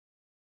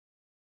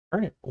All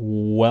right,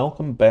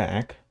 welcome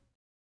back.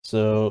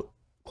 So,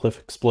 Cliff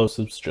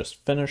Explosives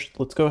just finished.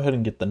 Let's go ahead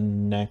and get the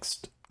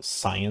next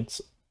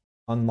science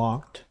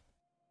unlocked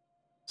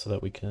so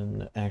that we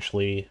can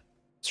actually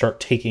start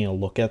taking a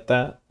look at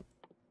that.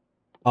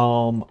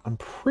 I'm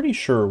pretty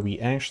sure we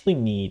actually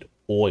need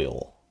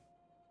oil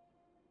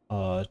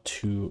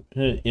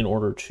in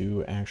order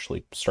to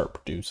actually start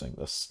producing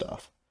this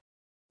stuff.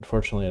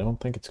 Unfortunately, I don't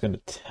think it's going to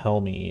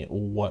tell me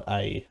what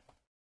I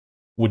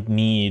would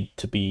need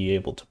to be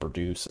able to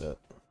produce it.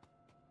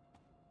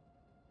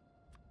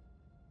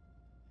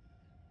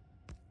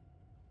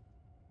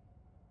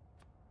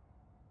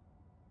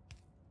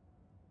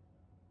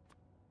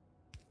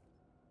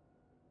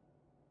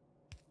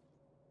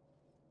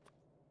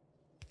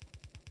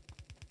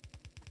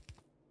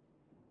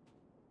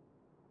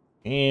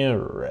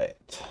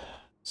 Alright.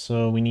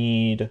 So we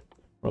need,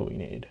 what do we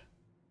need?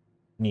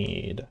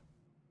 Need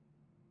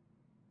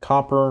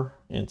copper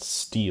and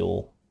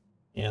steel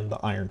and the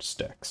iron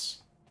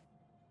sticks.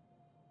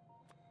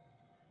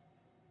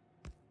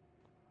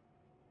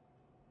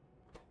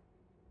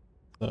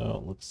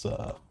 So let's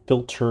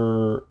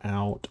filter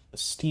out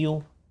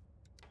steel.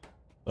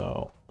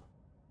 So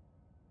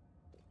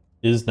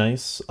it is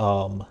nice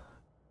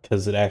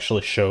because it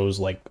actually shows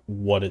like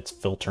what it's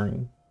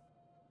filtering.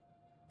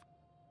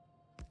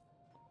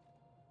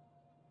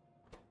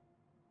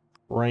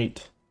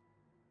 Right.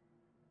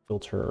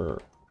 Filter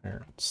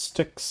iron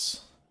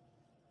sticks.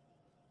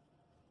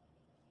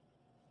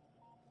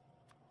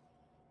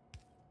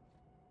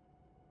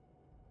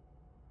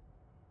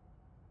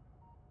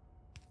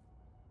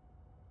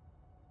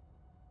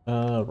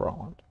 Wrong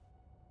one.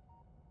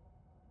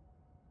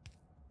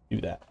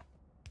 Do that.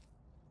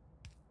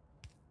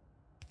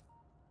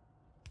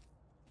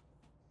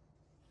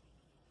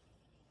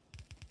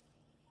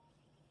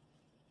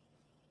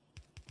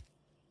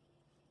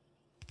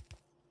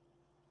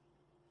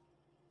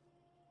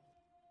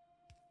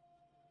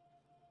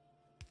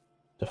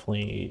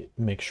 Definitely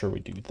make sure we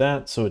do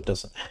that so it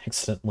doesn't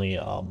accidentally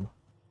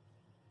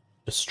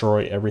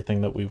destroy everything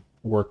that we've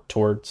worked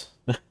towards.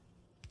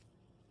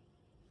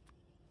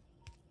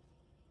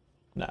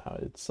 No,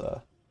 it's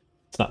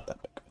not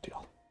that big of a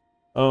deal.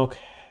 Okay,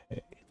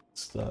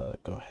 let's go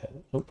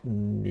ahead. Oh,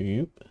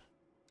 nope.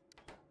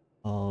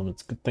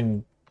 It's a good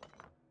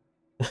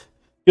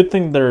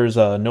thing there's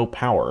no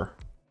power.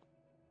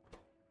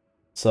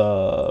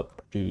 Let's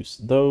produce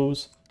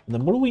those. And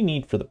then what do we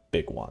need for the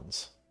big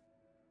ones?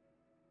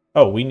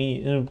 Oh, we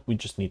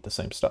just need the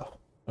same stuff.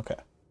 Okay.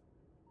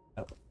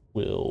 That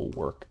will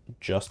work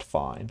just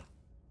fine.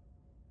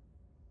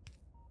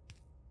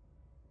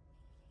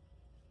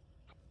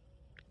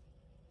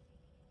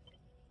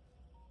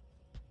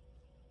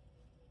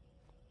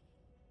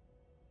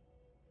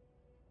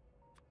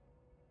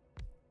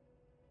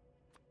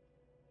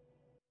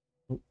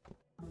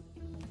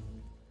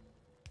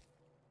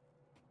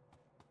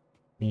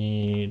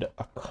 Need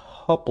a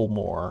couple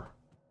more.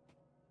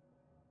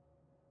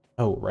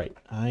 Oh, right.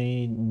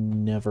 I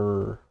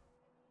never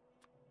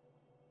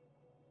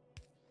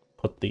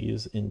put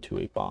these into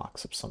a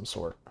box of some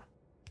sort.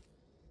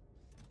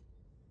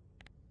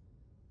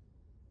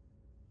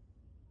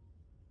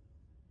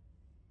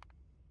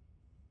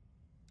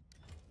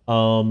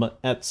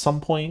 At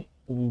some point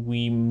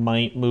we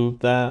might move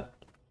that,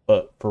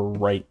 but for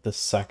right this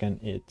second,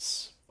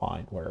 it's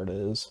fine where it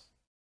is.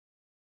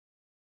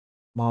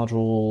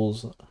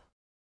 Modules,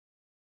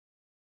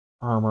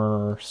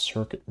 armor,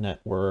 circuit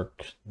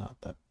network, not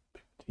that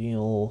big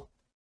deal.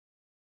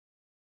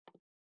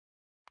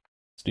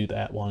 Let's do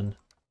that one.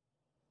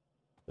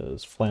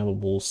 Those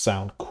flammables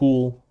sound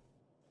cool.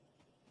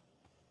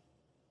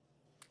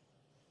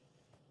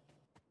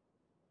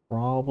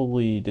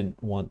 Probably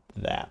didn't want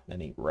that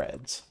many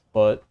reds,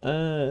 but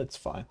it's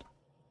fine.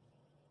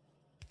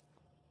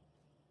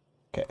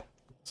 Okay,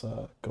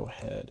 let's go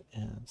ahead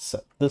and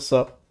set this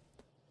up.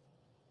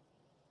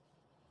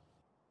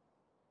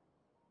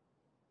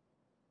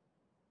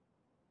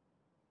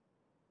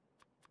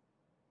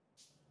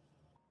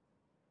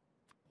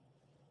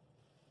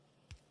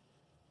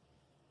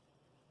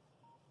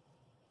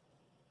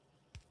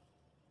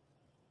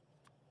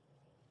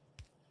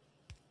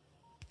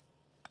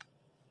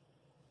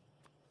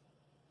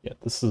 Yeah,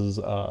 this is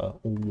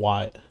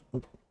why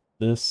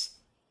this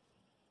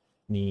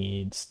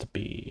needs to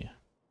be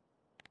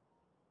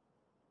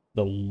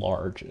the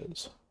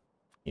larges.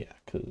 Yeah,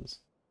 because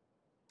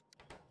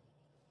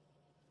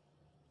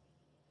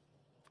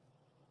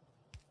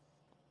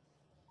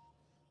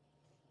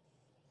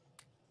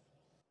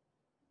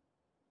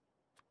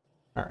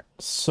all right.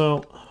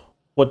 So,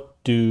 what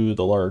do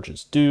the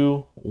larges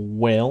do?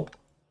 Well,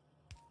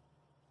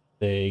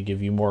 they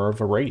give you more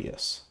of a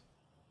radius.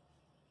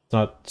 It's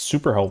not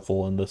super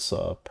helpful in this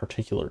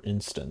particular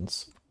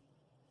instance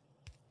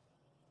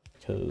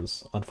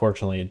because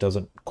unfortunately it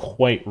doesn't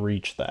quite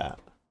reach that.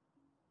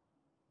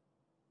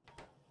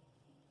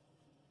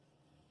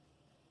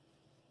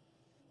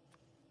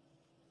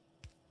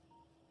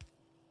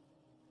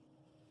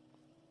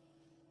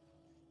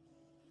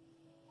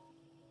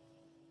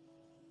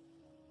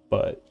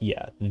 But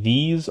yeah,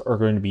 these are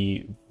going to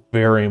be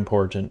very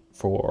important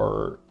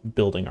for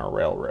building our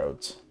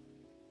railroads.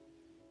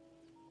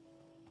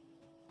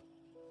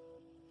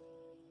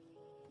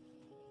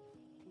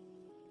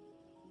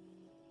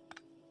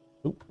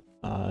 Oop,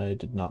 I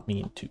did not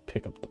mean to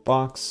pick up the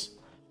box.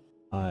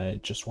 I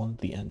just wanted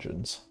the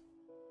engines.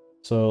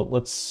 So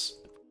let's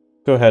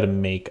go ahead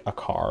and make a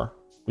car.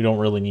 We don't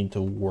really need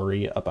to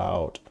worry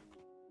about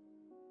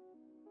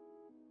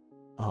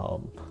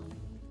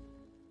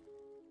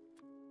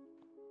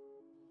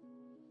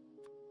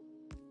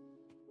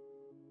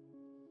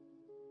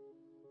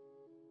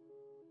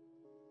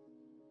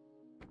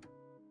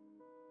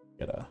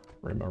gotta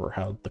remember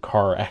how the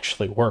car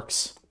actually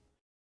works.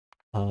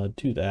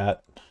 Do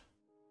that.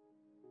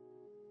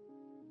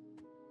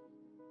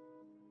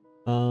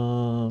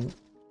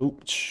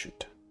 Oops,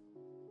 shoot.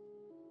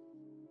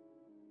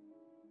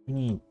 We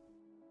need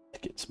to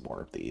get some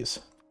more of these.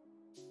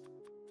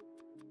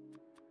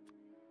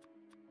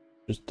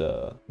 Just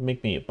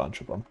make me a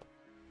bunch of them.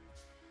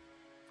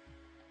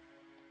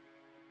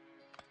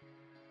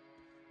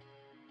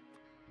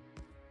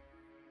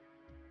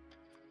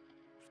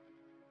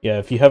 Yeah,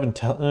 if you haven't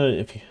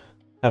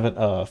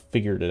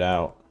figured it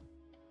out,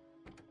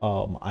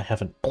 I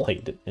haven't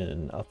played it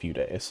in a few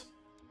days.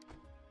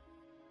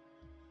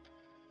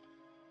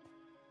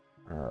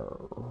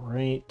 All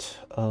right.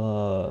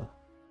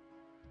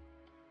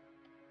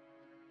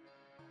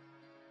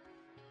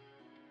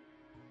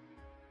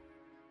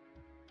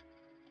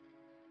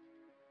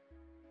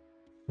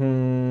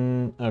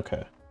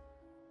 Okay.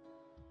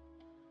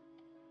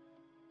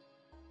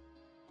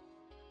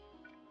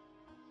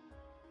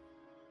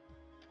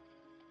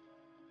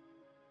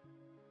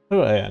 How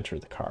do I enter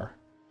the car?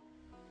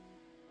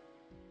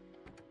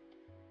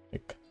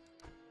 Like,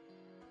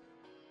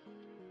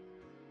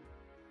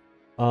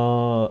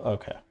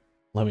 okay.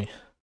 Let me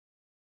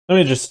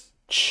just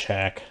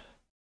check.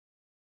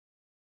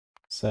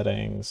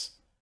 Settings.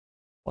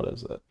 What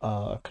is it?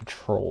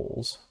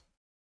 Controls.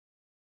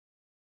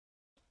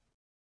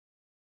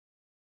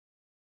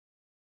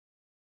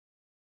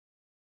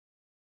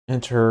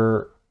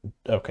 Enter.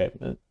 Okay,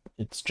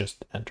 it's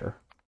just enter.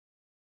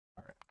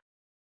 All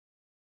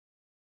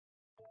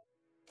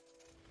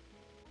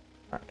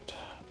right.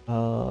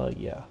 All right.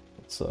 Yeah.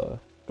 Let's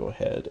go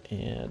ahead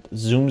and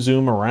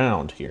zoom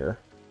around here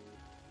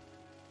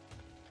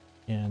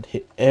and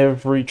hit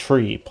every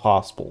tree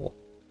possible.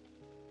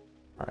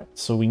 All right.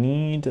 So we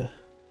need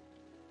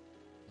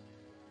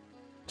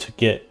to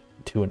get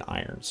to an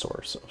iron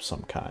source of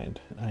some kind.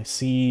 I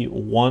see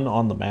one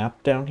on the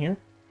map down here.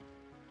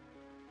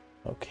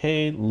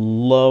 Okay,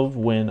 love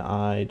when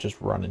I just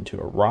run into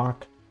a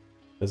rock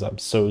because I'm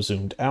so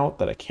zoomed out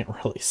that I can't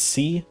really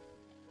see.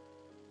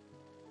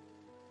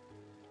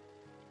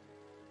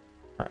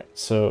 All right,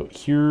 so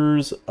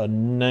here's a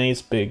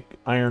nice big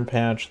iron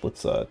patch.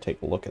 Let's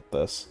take a look at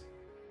this.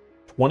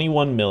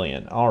 21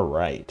 million. All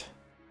right.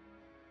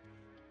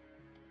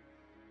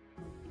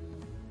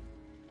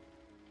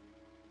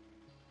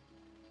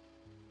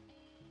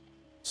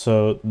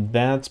 So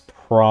that's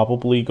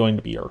probably going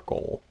to be our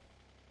goal.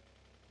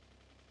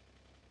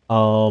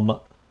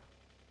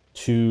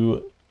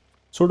 To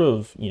sort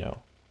of,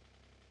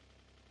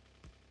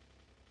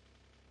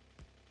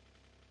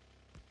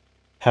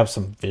 have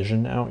some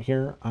vision out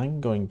here, I'm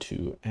going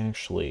to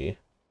actually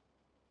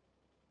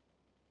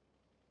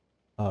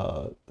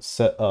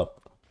set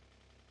up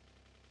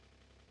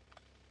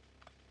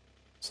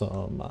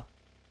some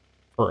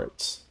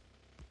turrets.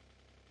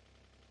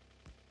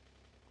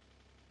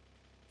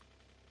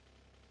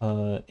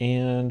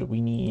 And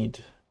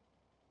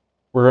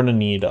we're gonna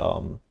need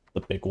the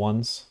big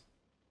ones,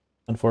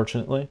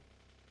 unfortunately.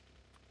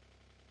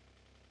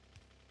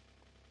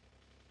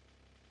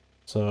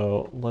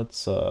 So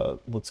let's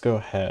go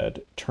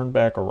ahead, turn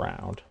back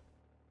around.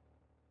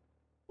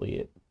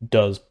 It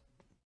does.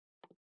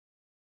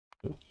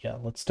 Yeah,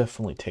 let's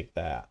definitely take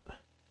that.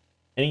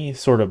 Any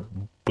sort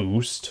of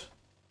boost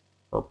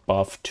or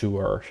buff to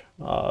our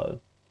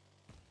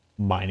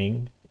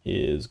mining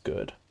is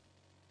good.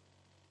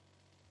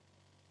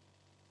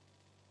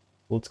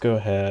 Let's go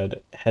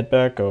ahead, head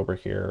back over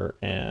here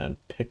and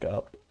pick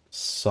up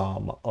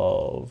some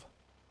of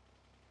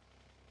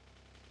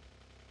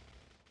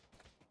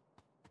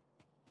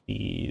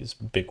these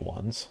big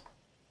ones.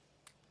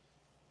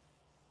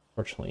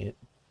 Fortunately, it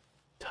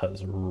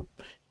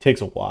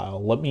takes a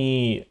while. Let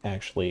me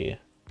actually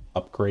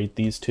upgrade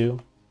these two.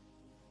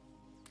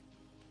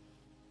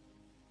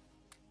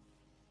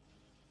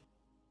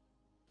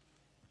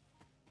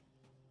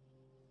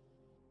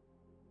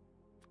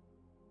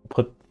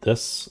 Put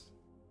this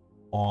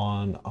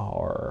on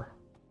our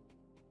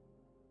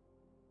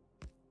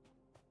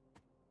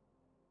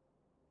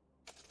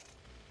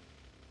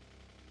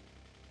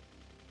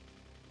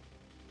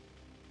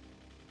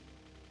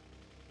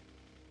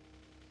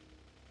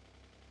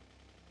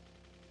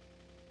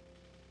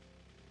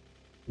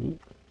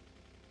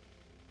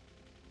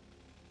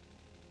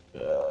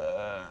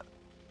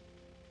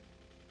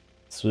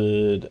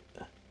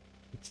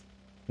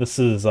this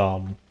is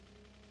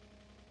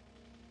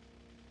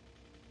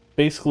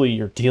basically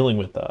you're dealing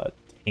with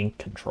tank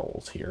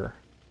controls here.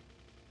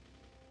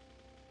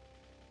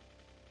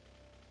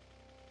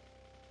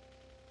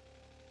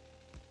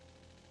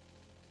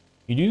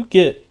 You do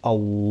get a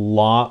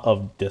lot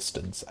of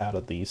distance out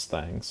of these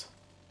things.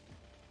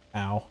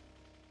 Ow.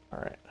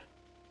 Alright.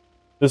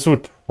 This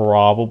would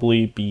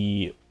probably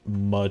be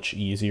much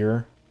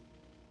easier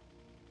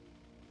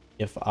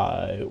if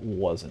I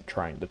wasn't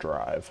trying to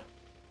drive.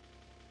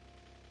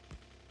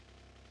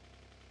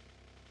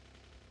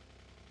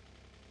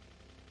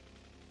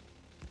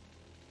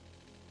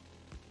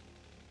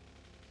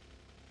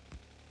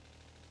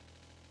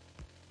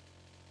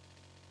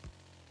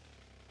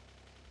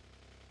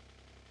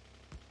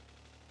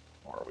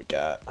 What we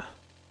got?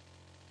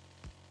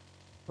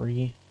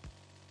 3.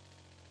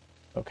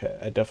 Okay,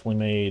 I definitely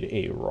made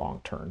a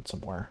wrong turn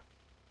somewhere.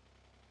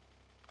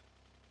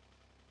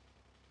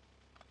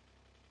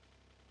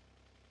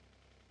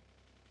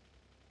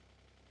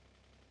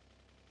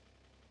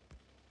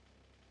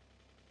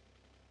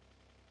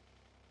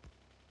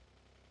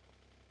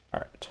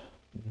 Alright,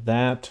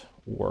 that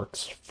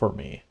works for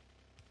me.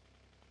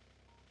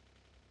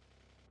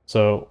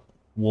 So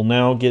we'll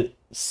now get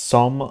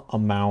some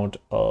amount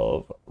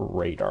of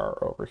radar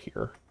over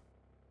here.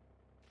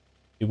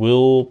 It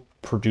will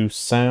produce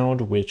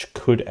sound, which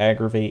could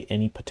aggravate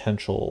any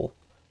potential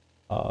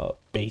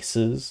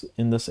bases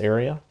in this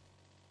area.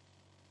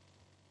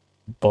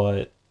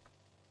 But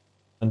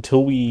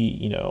until we,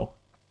 you know,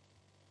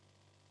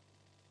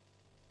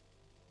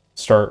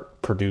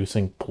 start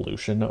producing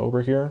pollution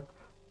over here,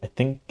 I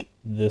think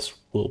this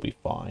will be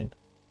fine.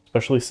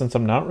 Especially since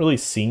I'm not really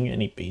seeing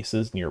any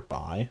bases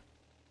nearby.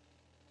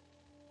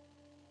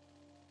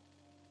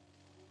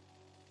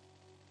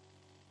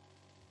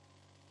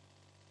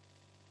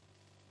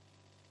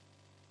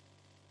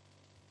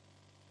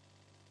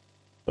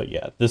 But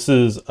yeah, this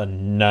is a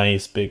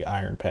nice big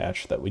iron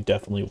patch that we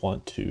definitely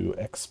want to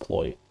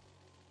exploit.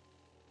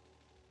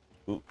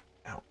 Ooh,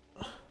 ow.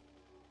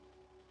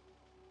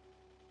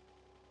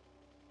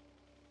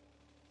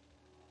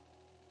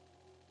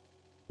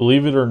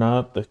 Believe it or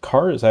not, the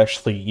car is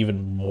actually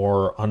even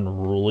more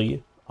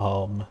unruly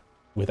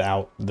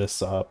without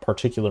this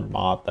particular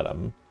mod that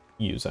I'm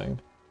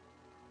using.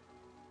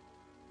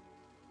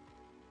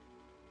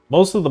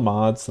 Most of the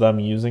mods that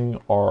I'm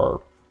using are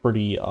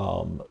pretty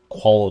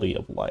quality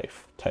of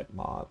life type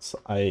mods.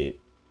 I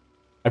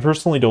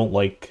personally don't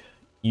like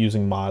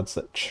using mods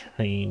that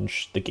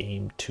change the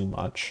game too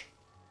much.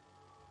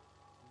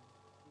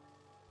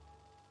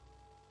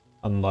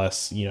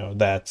 Unless, you know,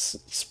 that's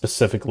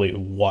specifically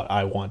what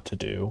I want to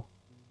do.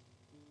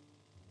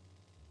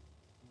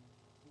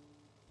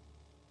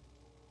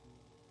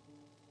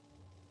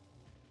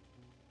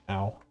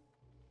 Ow.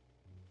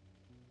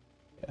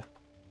 Yeah.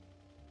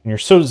 When you're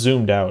so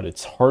zoomed out,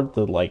 it's hard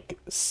to, like,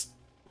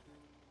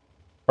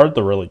 hard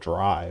to really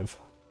drive.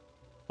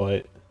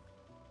 But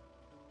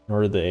in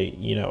order to,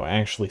 you know,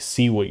 actually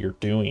see what you're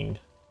doing,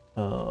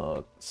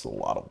 it's a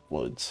lot of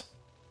woods.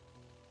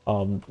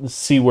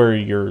 See where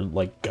you're,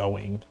 like,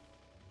 going.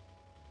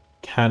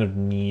 Kind of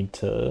need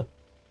to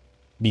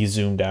be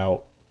zoomed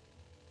out.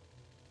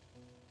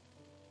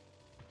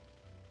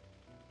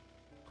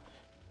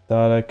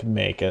 Thought I could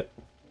make it.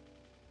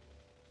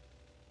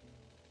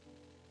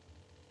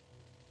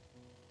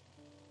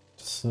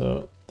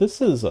 So this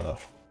is a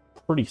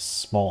pretty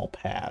small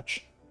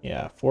patch.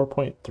 Yeah,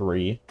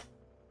 4.3.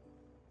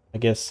 I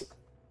guess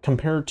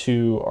compared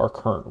to our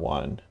current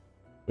one,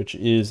 which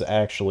is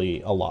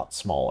actually a lot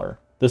smaller.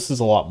 This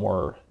is a lot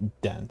more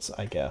dense,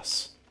 I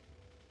guess.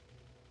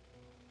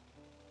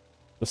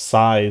 The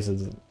size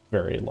isn't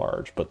very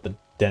large, but the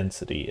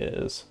density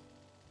is.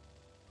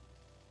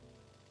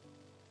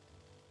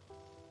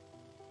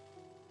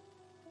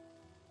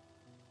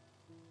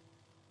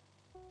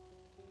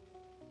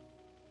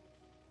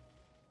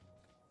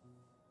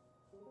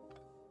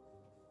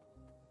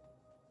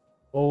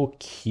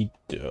 Okie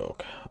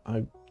doke.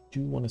 I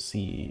do want to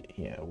see,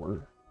 yeah,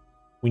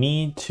 we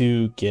need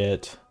to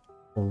get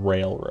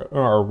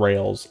our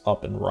rails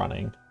up and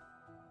running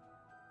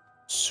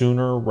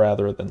sooner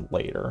rather than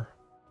later.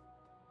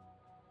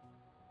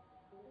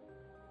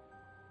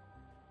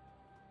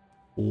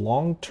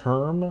 Long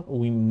term,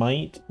 we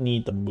might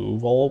need to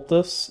move all of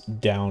this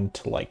down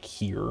to like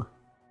here.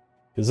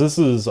 Because this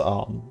is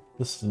a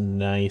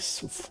nice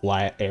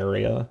flat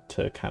area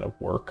to kind of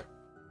work.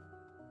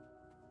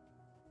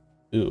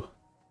 Ooh.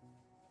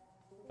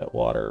 That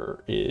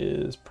water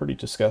is pretty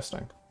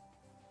disgusting.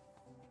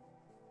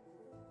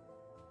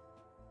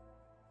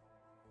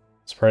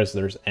 Surprised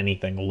there's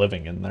anything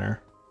living in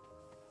there.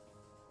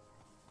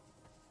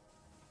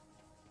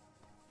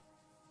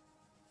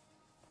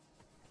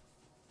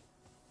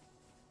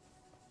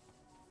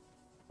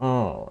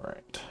 All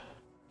right.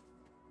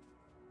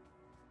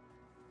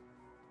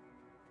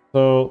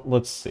 So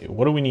let's see,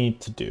 what do we need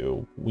to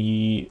do?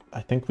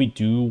 I think we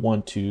do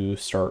want to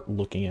start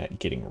looking at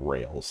getting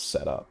rails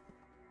set up.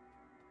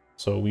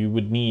 So we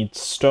would need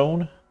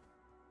stone,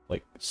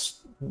 like,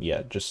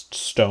 yeah, just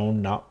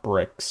stone, not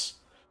bricks.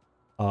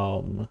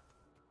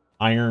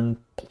 iron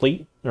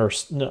plate or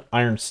no,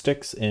 iron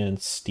sticks and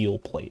steel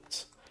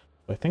plates.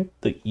 I think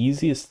the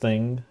easiest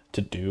thing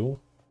to do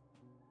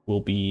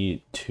will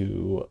be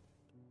to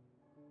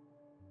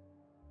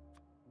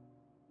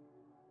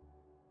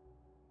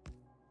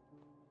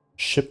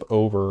ship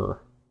over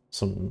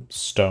some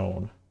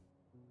stone.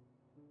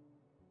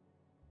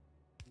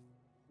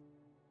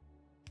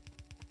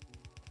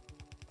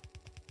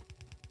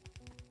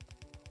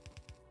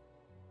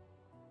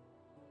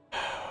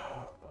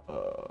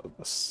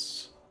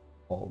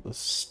 All this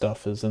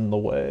stuff is in the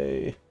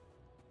way.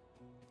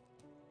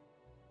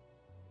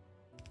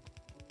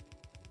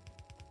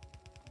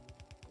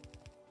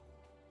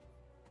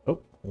 Oh,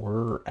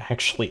 we're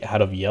actually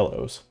out of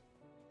yellows.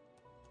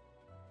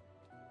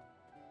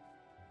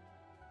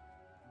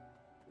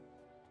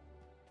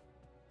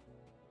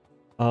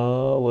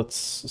 Let's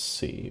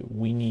see.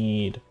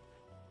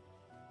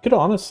 Could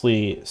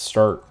honestly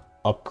start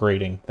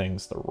upgrading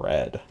things to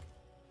red.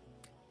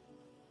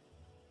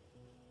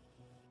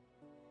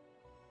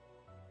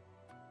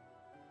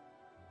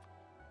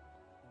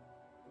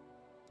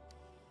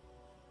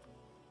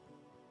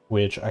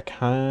 Which I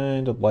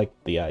kind of like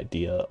the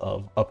idea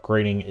of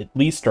upgrading at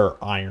least our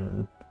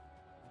iron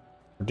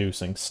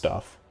producing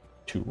stuff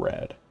to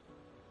red.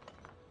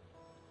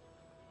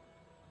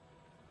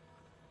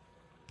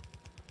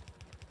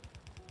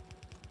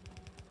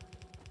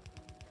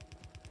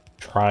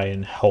 Try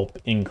and help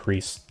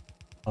increase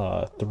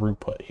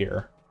throughput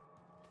here.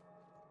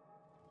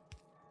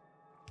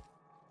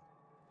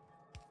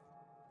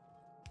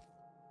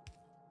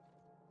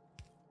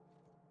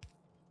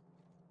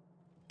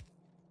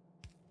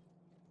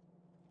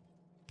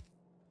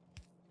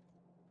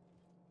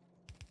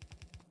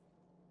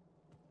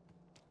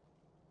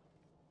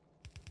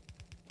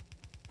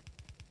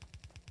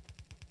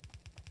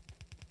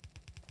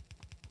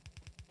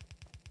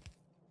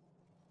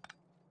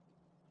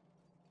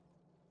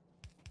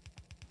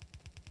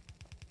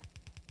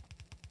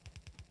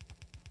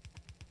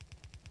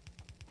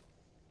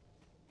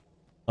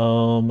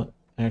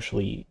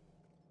 Actually,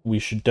 we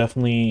should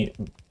definitely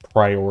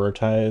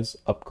prioritize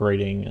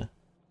upgrading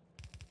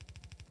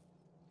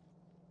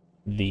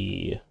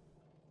the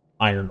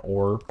iron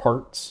ore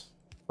parts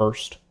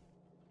first.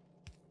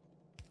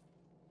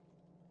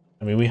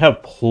 I mean, we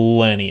have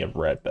plenty of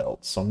red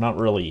belts, so I'm not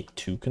really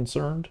too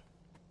concerned.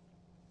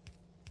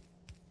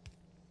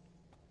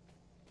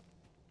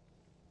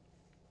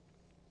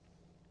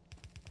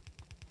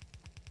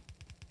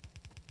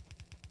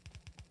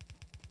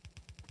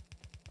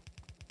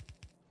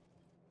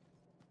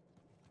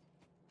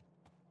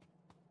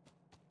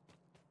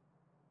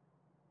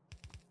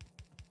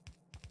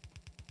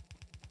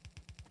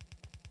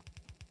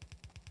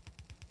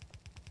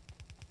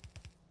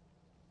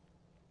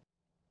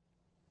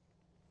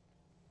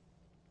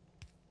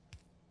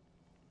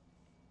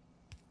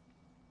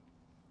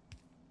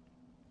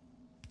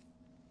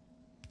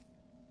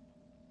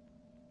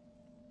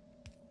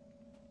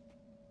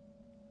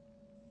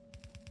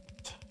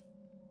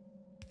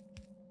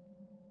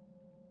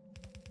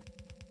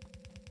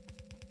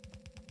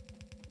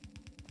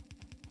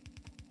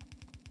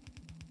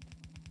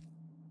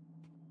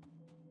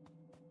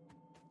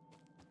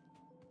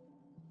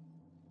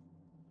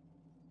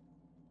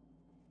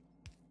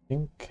 I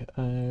think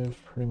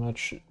I've pretty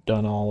much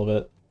done all of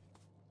it.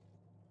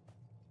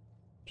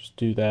 Just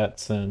do that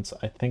since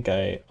I think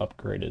I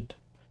upgraded.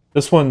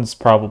 This one's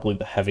probably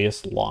the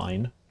heaviest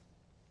line,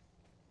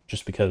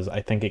 just because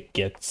I think it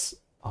gets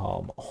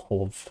all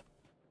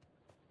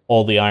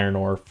the iron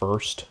ore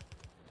first.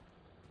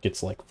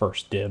 Gets like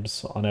first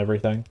dibs on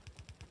everything.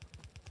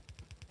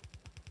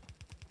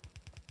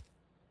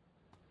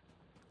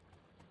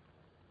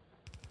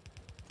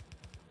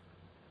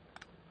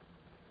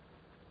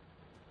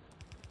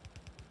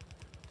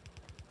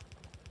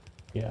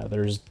 Yeah,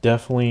 it's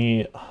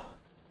definitely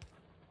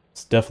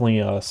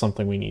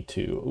something we need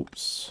to,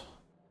 oops,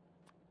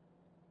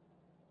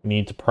 we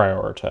need to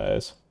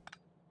prioritize.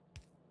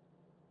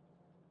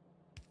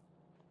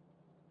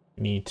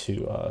 We need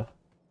to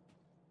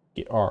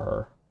get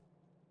our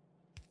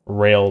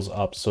rails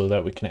up so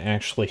that we can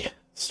actually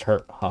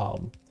start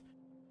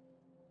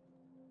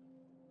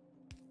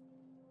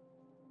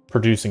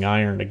producing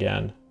iron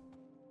again.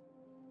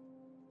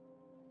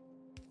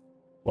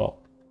 Well,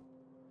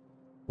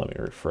 let me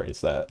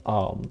rephrase that.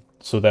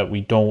 So that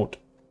we don't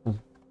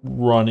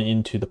run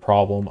into the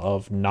problem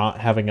of not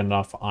having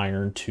enough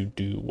iron to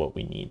do what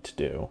we need to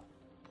do.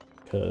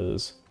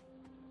 Because,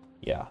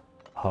 yeah,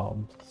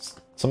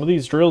 some of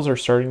these drills are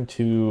starting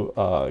to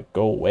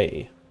go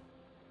away.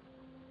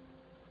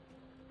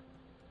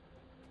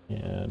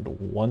 And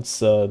once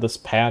this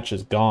patch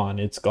is gone,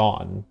 it's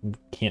gone. We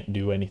can't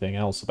do anything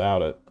else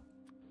about it.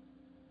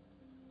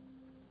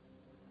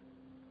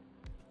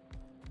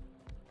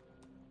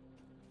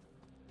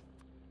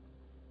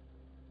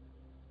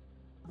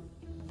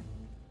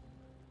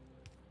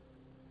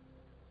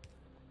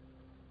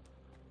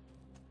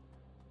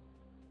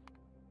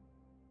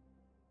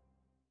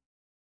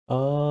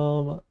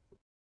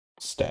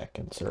 Stack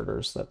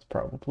inserters, that's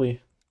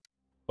probably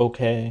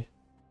okay.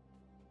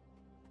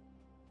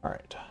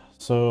 Alright,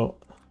 so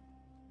I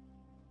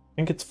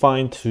think it's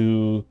fine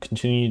to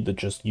continue to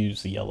just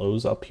use the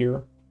yellows up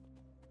here.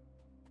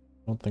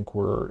 I don't think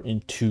we're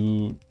in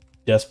too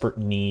desperate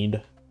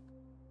need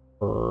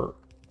for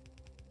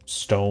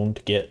stone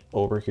to get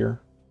over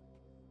here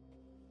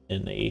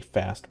in a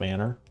fast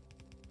manner.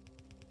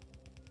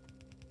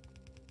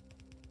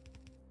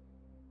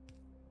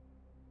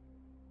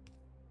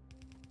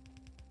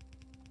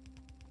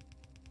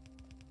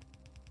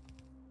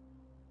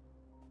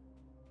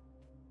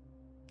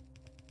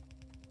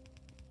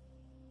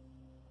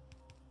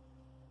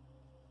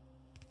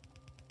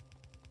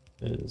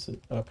 Is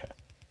it okay?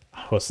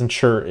 I wasn't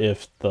sure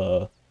if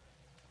the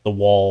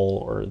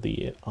wall or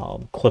the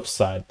cliff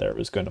side there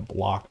was going to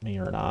block me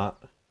or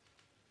not.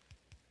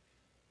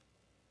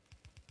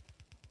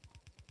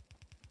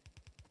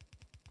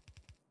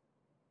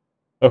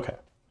 Okay.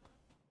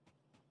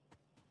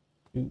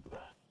 Ooh.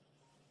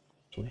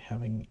 Actually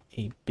having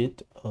a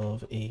bit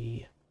of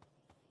a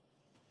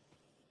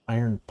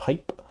iron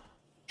pipe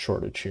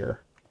shortage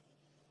here.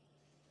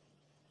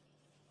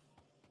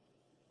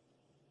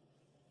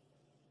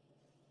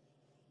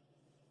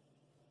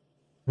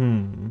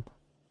 Hmm.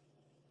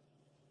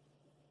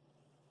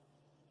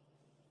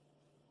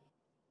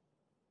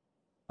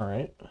 All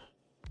right.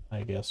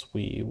 I guess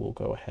we will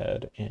go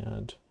ahead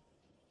and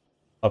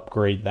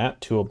upgrade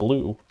that to a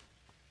blue.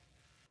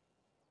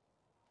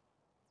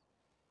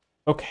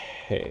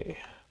 Okay.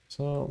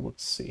 So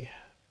let's see.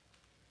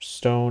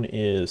 Stone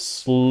is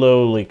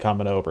slowly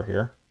coming over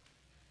here.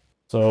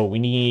 So we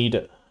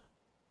need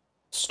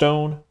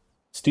stone,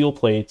 steel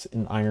plates,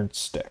 and iron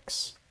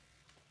sticks.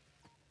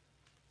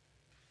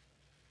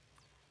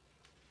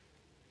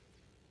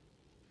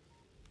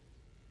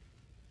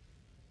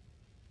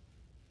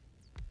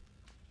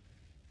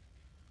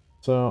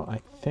 So I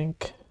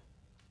think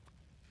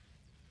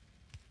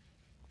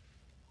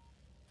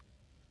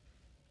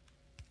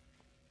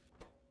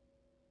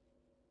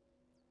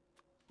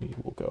we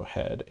will go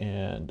ahead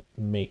and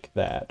make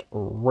that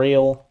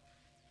rail.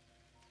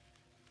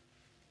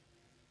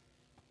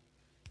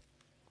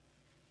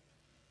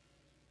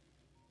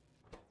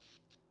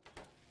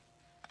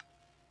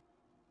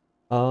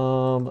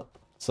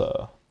 Let's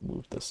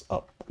move this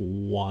up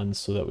one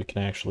so that we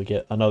can actually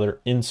get another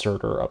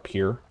inserter up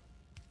here.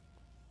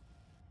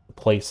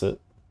 Place it.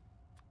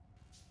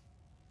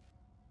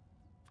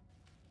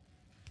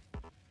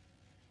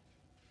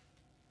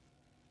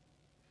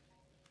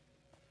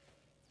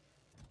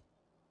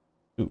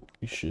 Ooh,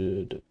 we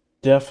should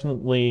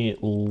definitely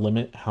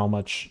limit how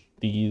much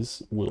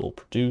these will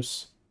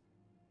produce.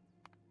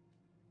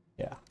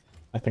 Yeah,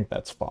 I think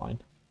that's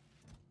fine.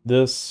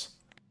 This,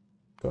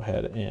 go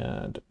ahead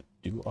and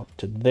do up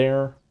to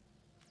there.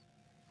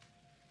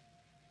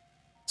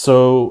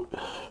 So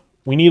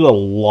we need a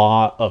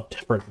lot of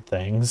different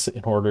things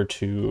in order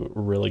to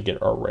really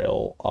get our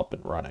rail up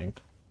and running.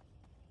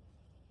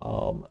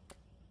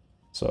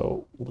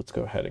 So let's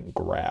go ahead and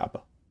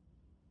grab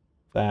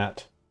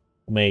that.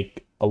 We'll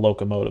make a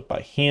locomotive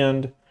by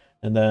hand,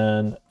 and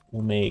then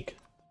we'll make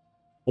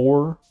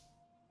 4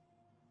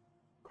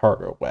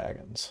 cargo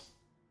wagons.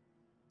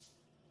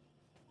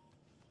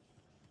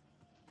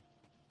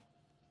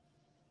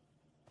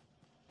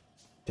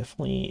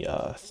 Definitely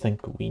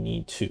think we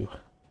need to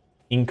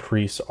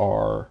increase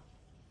our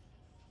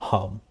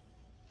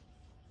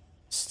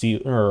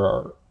steel or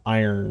our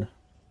iron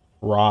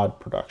rod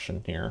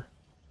production here.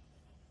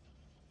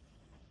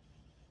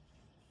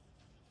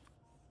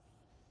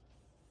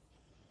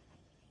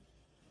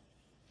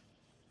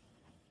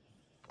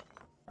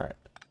 All right.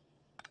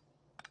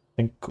 I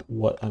think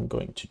what I'm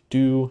going to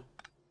do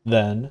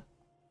then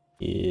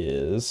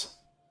is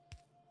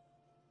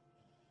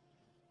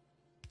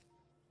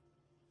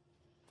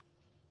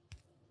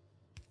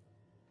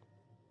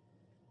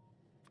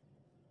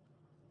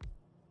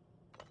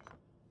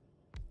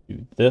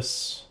do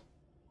this.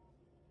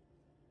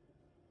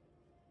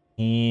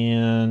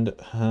 And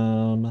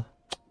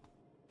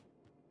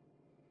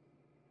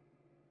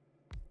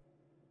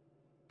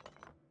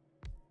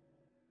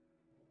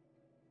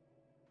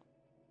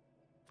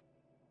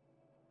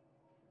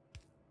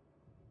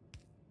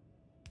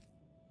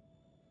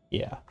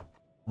yeah,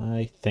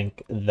 I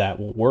think that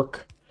will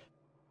work.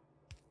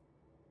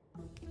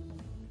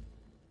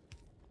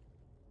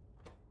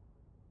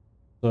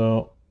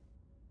 So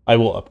I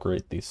will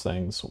upgrade these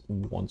things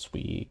once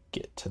we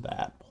get to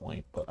that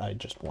point, but I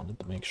just wanted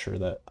to make sure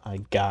that I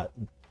got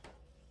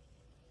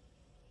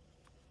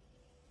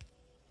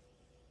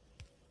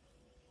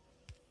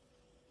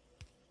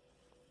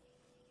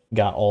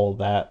all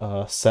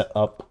that set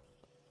up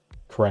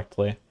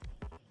correctly.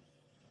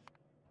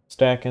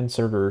 Stack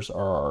inserters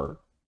are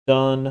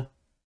done.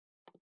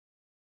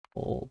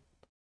 We'll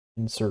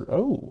insert.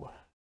 Oh,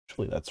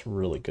 actually, that's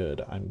really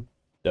good. I'm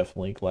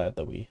definitely glad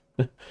that we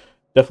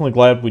definitely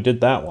glad we did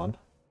that one.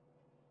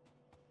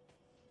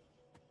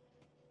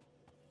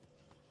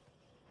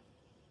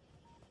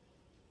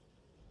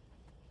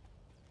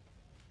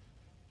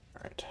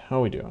 All right, how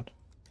are we doing?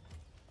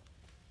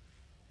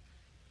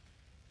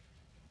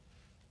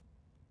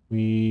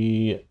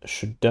 We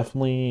should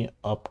definitely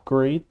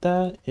upgrade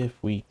that if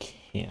we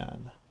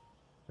can.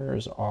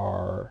 There's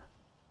our,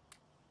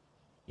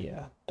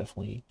 yeah,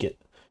 definitely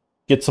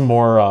get some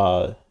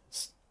more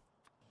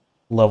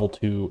level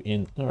 2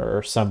 in or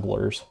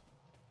assemblers.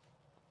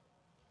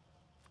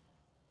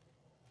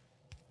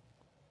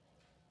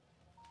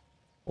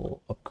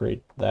 We'll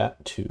upgrade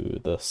that to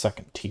the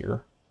second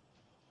tier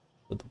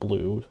with the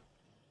blue.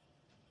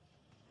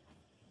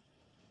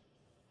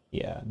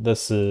 Yeah,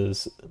 this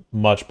is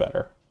much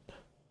better.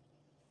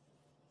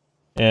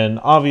 And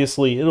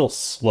obviously it'll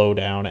slow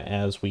down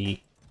as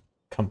we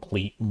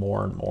complete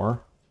more and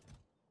more.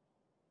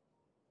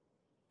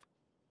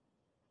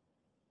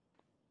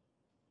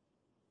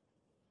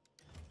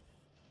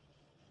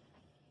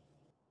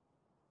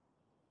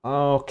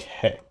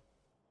 Okay.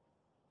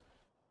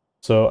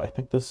 So I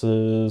think this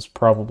is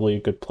probably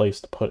a good place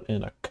to put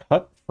in a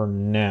cut for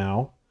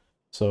now.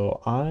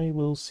 So I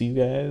will see you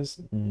guys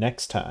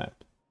next time.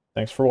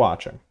 Thanks for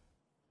watching.